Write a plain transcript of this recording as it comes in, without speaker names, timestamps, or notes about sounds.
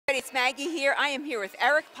it's Maggie here. I am here with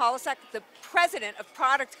Eric Polesuk, the president of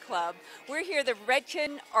Product Club. We're here at the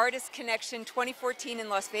Redken Artist Connection 2014 in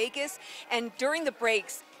Las Vegas, and during the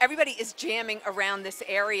breaks, everybody is jamming around this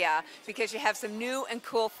area because you have some new and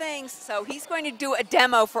cool things. So he's going to do a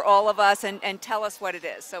demo for all of us and tell us what it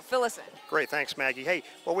is. So fill us in. Great, thanks, Maggie. Hey,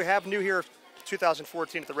 what we have new here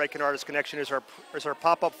 2014 at the Redken Artist Connection is our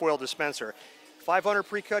pop-up foil dispenser. 500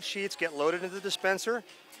 pre-cut sheets get loaded into the dispenser.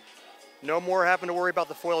 No more having to worry about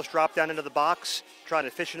the foils drop down into the box, trying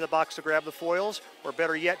to fish into the box to grab the foils, or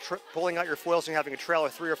better yet, pulling out your foils and having a trail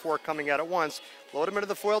of 3 or 4 coming out at once. Load them into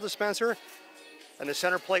the foil dispenser, and the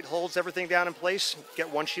center plate holds everything down in place.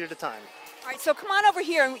 Get one sheet at a time. All right, so come on over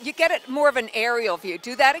here, and you get it more of an aerial view.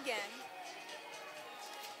 Do that again.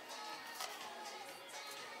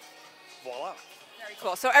 Voila. Very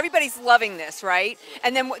cool. So everybody's loving this, right?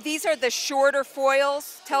 And then these are the shorter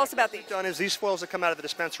foils. Tell us about these. What we've done is these foils that come out of the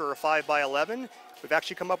dispenser are 5 by 11. We've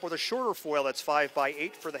actually come up with a shorter foil that's 5 by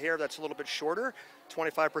 8 for the hair that's a little bit shorter.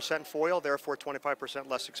 25% foil, therefore 25%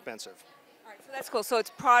 less expensive. All right, so that's cool. So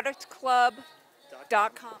it's productclub.com.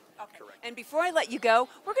 Okay. Correct. And before I let you go,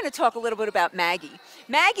 we're going to talk a little bit about Maggie.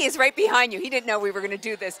 Maggie is right behind you. He didn't know we were going to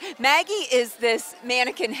do this. Maggie is this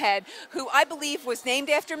mannequin head who I believe was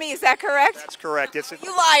named after me. Is that correct? That's correct. You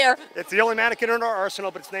liar. It's the only mannequin in our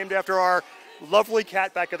arsenal, but it's named after our lovely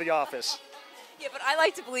cat back at the office. Yeah, but I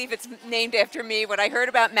like to believe it's named after me. When I heard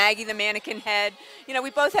about Maggie, the mannequin head, you know,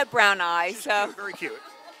 we both have brown eyes. So. Cute, very cute.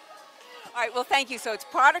 All right, well, thank you. So it's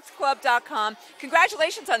productclub.com.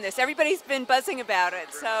 Congratulations on this. Everybody's been buzzing about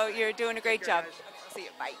it, so you're doing a great job. Okay, see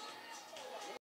you. Bye.